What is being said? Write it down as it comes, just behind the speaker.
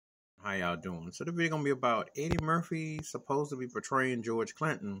How y'all doing? So the video gonna be about Eddie Murphy supposed to be portraying George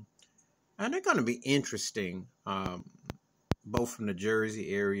Clinton, and they're gonna be interesting. Both from the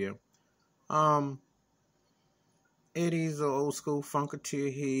Jersey area. Eddie's an old school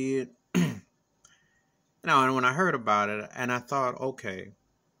funketeer head. And when I heard about it, and I thought, okay,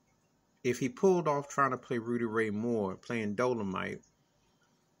 if he pulled off trying to play Rudy Ray Moore, playing Dolomite,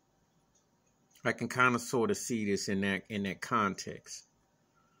 I can kind of sort of see this in that context.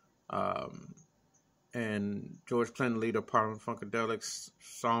 And George Clinton, leader of Parliament Funkadelics,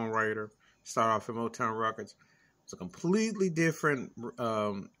 songwriter, started off at Motown Records. It's a completely different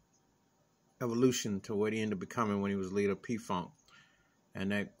evolution to what he ended up becoming when he was leader of P-Funk.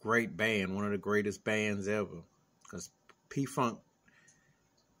 And that great band, one of the greatest bands ever. Because P-Funk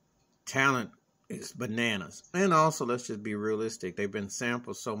talent is bananas. And also, let's just be realistic. They've been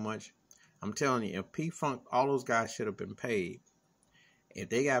sampled so much. I'm telling you, if P-Funk, all those guys should have been paid. If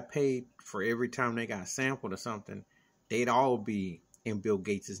they got paid for every time they got sampled or something, they'd all be in Bill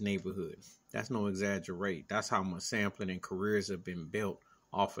Gates' neighborhood. That's no exaggerate. That's how much sampling and careers have been built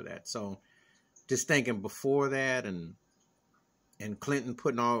off of that. So just thinking before that and Clinton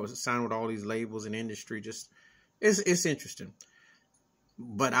signing with all these labels and industry, just it's interesting.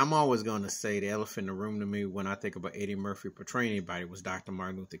 But I'm always going to say the elephant in the room to me when I think about Eddie Murphy portraying anybody was Dr.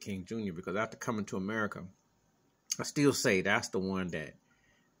 Martin Luther King Jr. Because after coming to America, I still say that's the one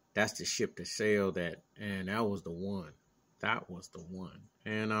that's the ship that sailed that, and that was the one. That was the one.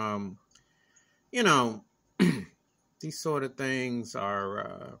 And, these sort of things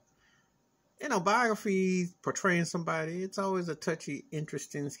are, biographies, portraying somebody. It's always a touchy,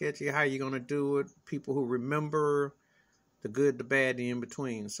 interesting, sketchy. How you going to do it? People who remember the good, the bad, the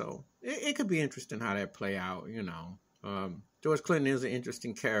in-between. So it could be interesting how that play out, George Clinton is an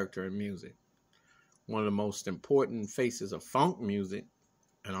interesting character in music. One of the most important faces of funk music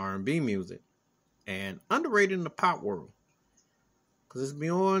and R&B music, and underrated in the pop world. Because it's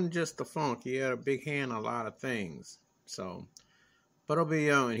beyond just the funk. He had a big hand in a lot of things. So, but it'll be,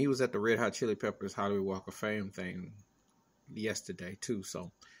 and he was at the Red Hot Chili Peppers Hollywood Walk of Fame thing yesterday too.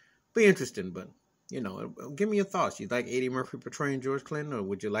 So, be interesting. But, give me your thoughts. You like Eddie Murphy portraying George Clinton, or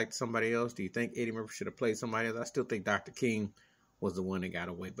would you like somebody else? Do you think Eddie Murphy should have played somebody else? I still think Dr. King was the one that got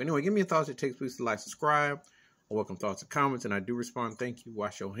away. But anyway, give me your thoughts. It takes please to like, subscribe. I welcome thoughts and comments, and I do respond. Thank you.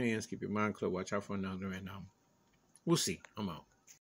 Wash your hands. Keep your mind clear. Watch out for another. And we'll see. I'm out.